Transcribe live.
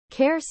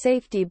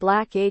QearSafety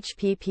Black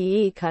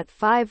HPPE Cut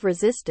 5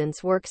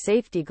 Resistance Work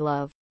Safety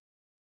Glove.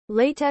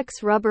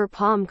 Latex Rubber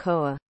Palm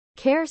Koa.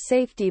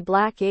 QearSafety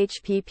Black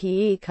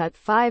HPPE Cut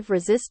 5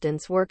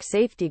 Resistance Work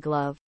Safety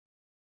Glove.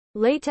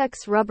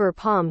 Latex rubber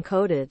palm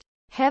coated.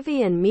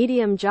 Heavy and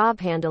medium job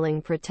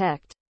handling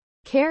protect.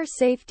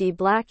 QearSafety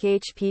Black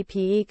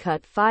HPPE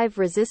Cut 5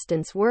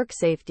 Resistance Work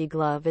Safety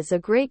Glove is a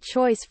great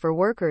choice for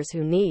workers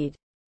who need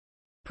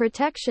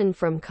protection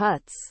from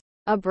cuts,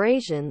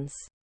 abrasions,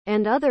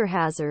 and other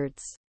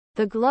hazards.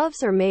 The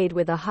gloves are made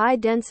with a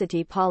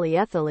high-density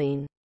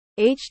polyethylene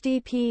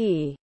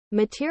 (HDPE)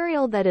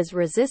 material that is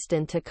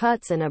resistant to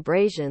cuts and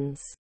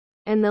abrasions,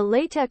 and the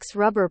latex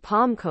rubber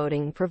palm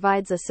coating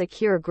provides a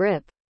secure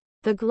grip.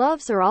 The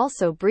gloves are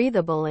also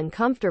breathable and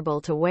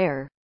comfortable to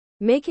wear,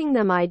 making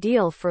them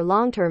ideal for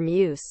long-term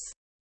use.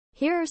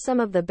 Here are some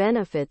of the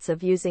benefits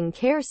of using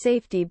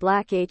QearSafety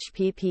Black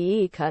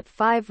HPPE Cut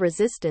 5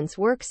 Resistance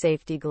Work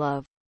Safety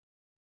Glove.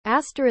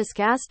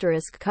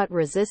 Cut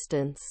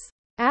resistance.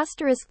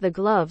 The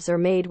gloves are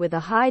made with a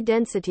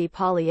high-density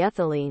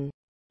polyethylene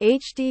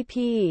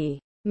 (HDPE)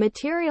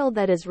 material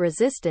that is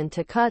resistant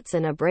to cuts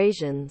and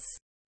abrasions.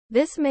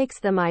 This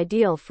makes them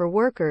ideal for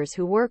workers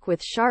who work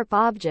with sharp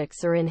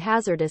objects or in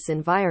hazardous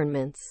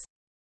environments.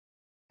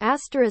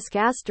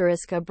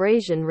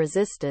 Abrasion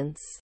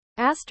resistance.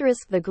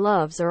 The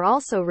gloves are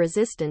also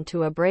resistant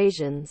to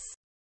abrasions,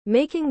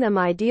 making them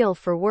ideal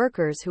for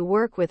workers who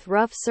work with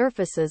rough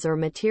surfaces or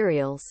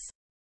materials.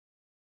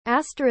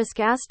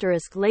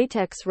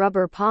 Latex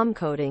rubber palm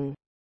coating.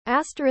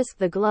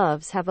 The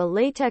gloves have a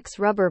latex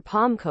rubber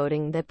palm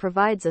coating that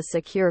provides a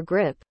secure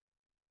grip.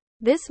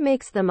 This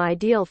makes them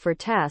ideal for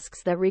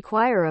tasks that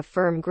require a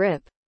firm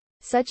grip,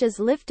 such as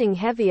lifting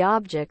heavy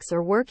objects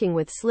or working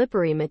with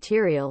slippery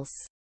materials.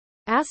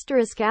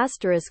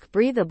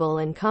 Breathable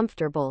and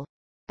comfortable.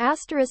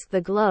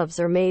 The gloves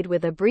are made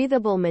with a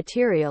breathable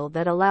material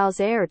that allows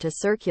air to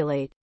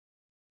circulate,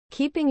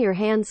 keeping your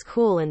hands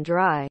cool and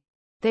dry.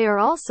 They are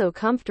also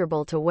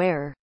comfortable to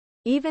wear,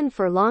 even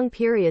for long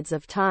periods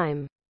of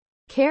time.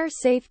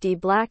 QearSafety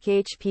Black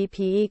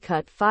HPPE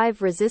Cut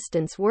 5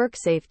 Resistance Work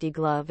Safety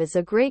Glove is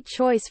a great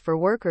choice for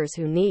workers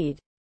who need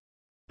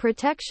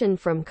protection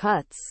from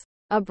cuts,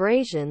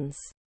 abrasions,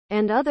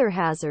 and other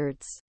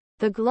hazards.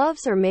 The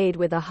gloves are made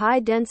with a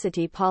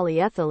high-density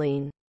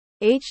polyethylene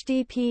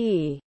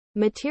 (HDPE)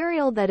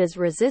 material that is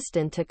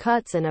resistant to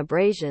cuts and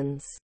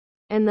abrasions,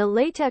 and the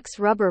latex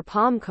rubber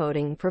palm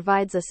coating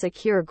provides a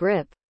secure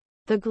grip.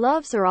 The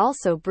gloves are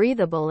also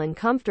breathable and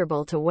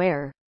comfortable to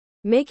wear,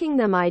 making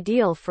them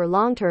ideal for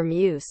long-term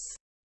use.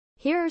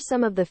 Here are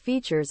some of the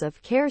features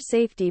of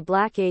QearSafety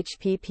Black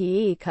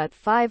HPPE Cut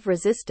 5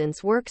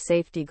 Resistance Work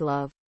Safety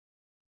Glove.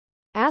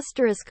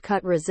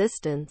 Cut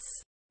resistance.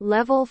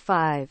 Level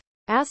 5.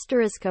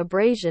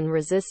 Abrasion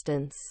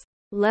resistance.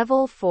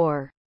 Level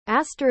 4.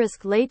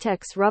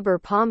 Latex rubber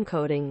palm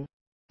coating.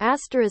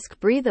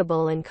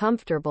 Breathable and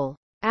comfortable.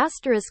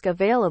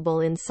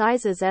 Available in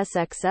sizes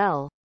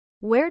SXL.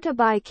 Where to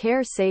buy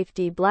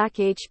QearSafety Black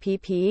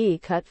HPPE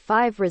Cut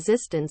 5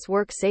 Resistance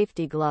Work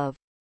Safety Glove.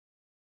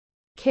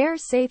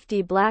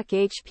 QearSafety Black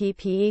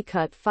HPPE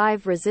Cut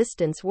 5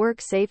 Resistance Work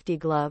Safety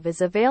Glove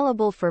is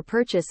available for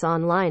purchase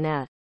online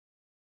at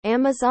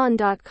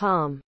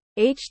Amazon.com.